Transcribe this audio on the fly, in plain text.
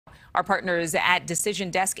Our partners at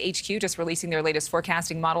Decision Desk HQ just releasing their latest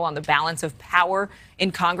forecasting model on the balance of power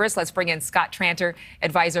in Congress. Let's bring in Scott Tranter,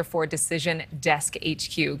 advisor for Decision Desk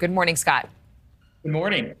HQ. Good morning, Scott. Good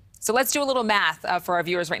morning. So let's do a little math for our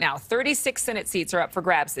viewers right now. 36 Senate seats are up for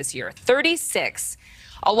grabs this year. 36,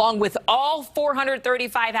 along with all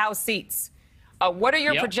 435 House seats. What are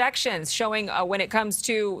your projections showing when it comes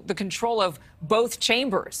to the control of both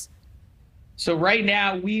chambers? So right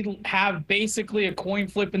now we have basically a coin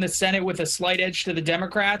flip in the Senate with a slight edge to the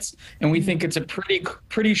Democrats, and we think it's a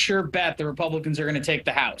pretty sure bet the Republicans are going to take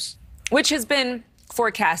the House. Which has been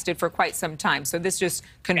forecasted for quite some time. So this just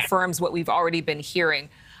confirms what we've already been hearing.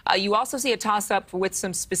 You also see a toss-up with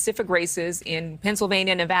some specific races in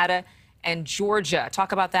Pennsylvania, Nevada, and Georgia.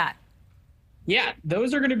 Talk about that. Yeah,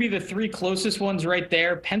 those are going to be the three closest ones right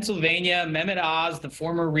there. Pennsylvania, Mehmet Oz, the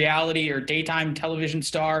former reality or daytime television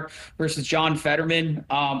star, versus John Fetterman,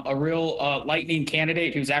 a real lightning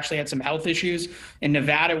candidate who's actually had some health issues. In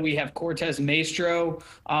Nevada, we have Cortez Maestro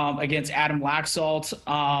against Adam Laxalt.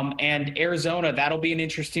 And Arizona, that'll be an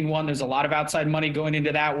interesting one. There's a lot of outside money going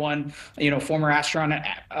into that one. You know, former astronaut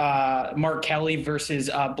Mark Kelly versus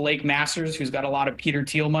Blake Masters, who's got a lot of Peter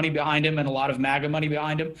Thiel money behind him and a lot of MAGA money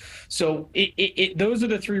behind him. So those are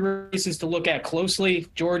the three races to look at closely.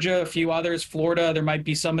 Georgia, a few others. Florida, there might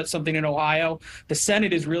be something in Ohio. The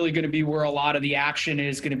Senate is really going to be where a lot of the action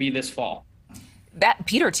is going to be this fall. That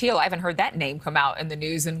Peter Thiel, I haven't heard that name come out in the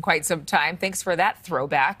news in quite some time. Thanks for that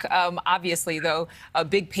throwback. Obviously, though, a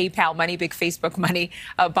big PayPal money, big Facebook money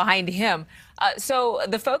behind him. So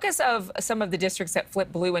the focus of some of the districts that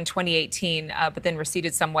flipped blue in 2018, but then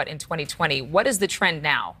receded somewhat in 2020. What is the trend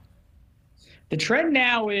now? The trend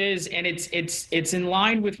now is, and it's in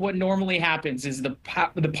line with what normally happens, is the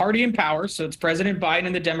party in power, so it's President Biden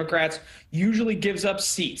and the Democrats, usually gives up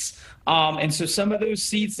seats. And so some of those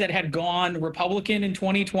seats that had gone Republican in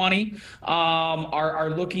 2020 are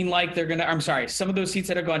looking like they're going to, I'm sorry, some of those seats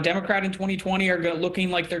that have gone Democrat in 2020 are looking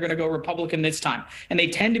like they're going to go Republican this time. And they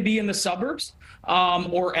tend to be in the suburbs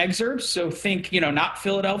or exurbs. So think, not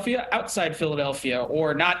Philadelphia, outside Philadelphia,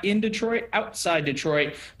 or not in Detroit, outside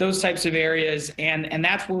Detroit, those types of areas. And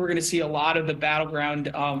that's where we're going to see a lot of the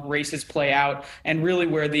battleground races play out, and really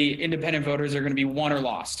where the independent voters are going to be won or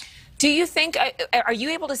lost. Do you think, are you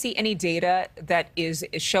able to see any data that is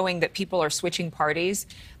showing that people are switching parties,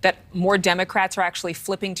 that more Democrats are actually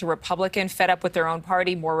flipping to Republican, fed up with their own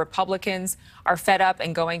party, more Republicans are fed up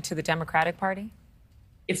and going to the Democratic Party?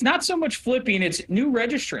 It's not so much flipping, it's new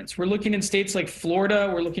registrants. We're looking in states like Florida,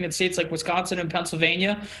 we're looking at states like Wisconsin and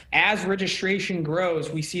Pennsylvania. As registration grows,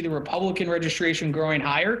 we see the Republican registration growing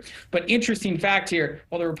higher. But interesting fact here,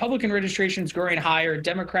 while the Republican registration is growing higher,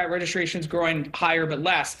 Democrat registration is growing higher but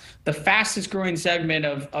less, the fastest growing segment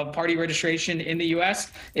of party registration in the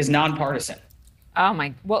U.S. is nonpartisan. Oh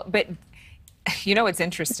my, well, but it's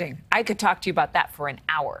interesting. I could talk to you about that for an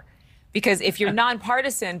hour. Because if you're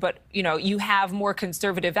nonpartisan, but, you have more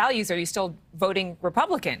conservative values, are you still voting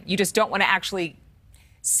Republican? You just don't want to actually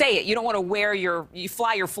say it. You don't want to you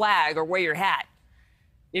fly your flag or wear your hat.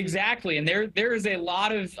 Exactly. And there is a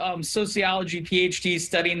lot of sociology PhDs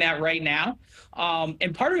studying that right now.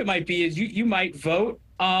 And part of it might be is you might vote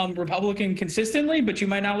Republican consistently, but you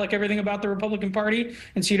might not like everything about the Republican Party,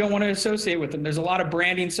 and so you don't want to associate with them. There's a lot of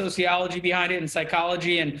branding sociology behind it and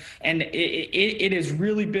psychology, and it has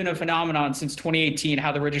really been a phenomenon since 2018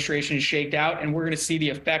 how the registration is shaked out, and we're going to see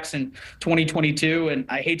the effects in 2022, and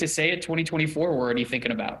I hate to say it, 2024 we're already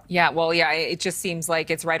thinking about. Yeah, well, yeah, it just seems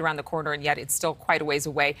like it's right around the corner, and yet it's still quite a ways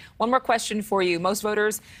away. One more question for you. Most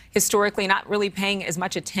voters historically not really paying as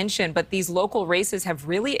much attention, but these local races have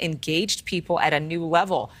really engaged people at a new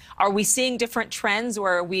level. Are we seeing different trends, or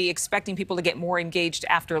are we expecting people to get more engaged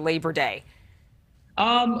after Labor Day?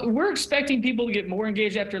 We're expecting people to get more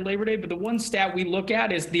engaged after Labor Day, but the one stat we look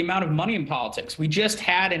at is the amount of money in politics. We just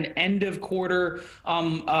had an end of quarter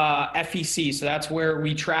FEC, so that's where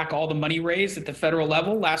we track all the money raised at the federal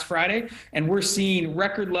level last Friday, and we're seeing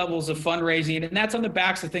record levels of fundraising, and that's on the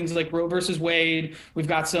backs of things like Roe versus Wade. We've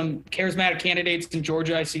got some charismatic candidates in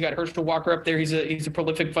Georgia. I see you got Herschel Walker up there. He's a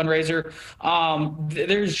prolific fundraiser.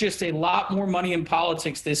 There's just a lot more money in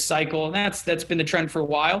politics this cycle, and that's been the trend for a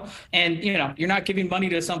while. And you're not giving money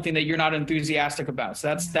to something that you're not enthusiastic about.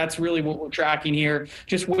 So that's really what we're tracking here.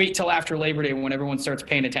 Just wait till after Labor Day when everyone starts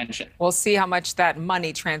paying attention. We'll see how much that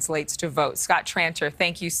money translates to votes. Scott Tranter,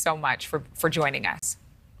 thank you so much for joining us.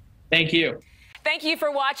 Thank you. Thank you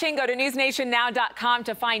for watching. Go to newsnationnow.com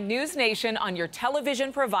to find News Nation on your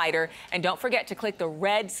television provider. And don't forget to click the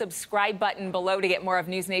red subscribe button below to get more of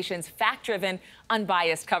News Nation's fact-driven,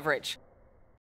 unbiased coverage.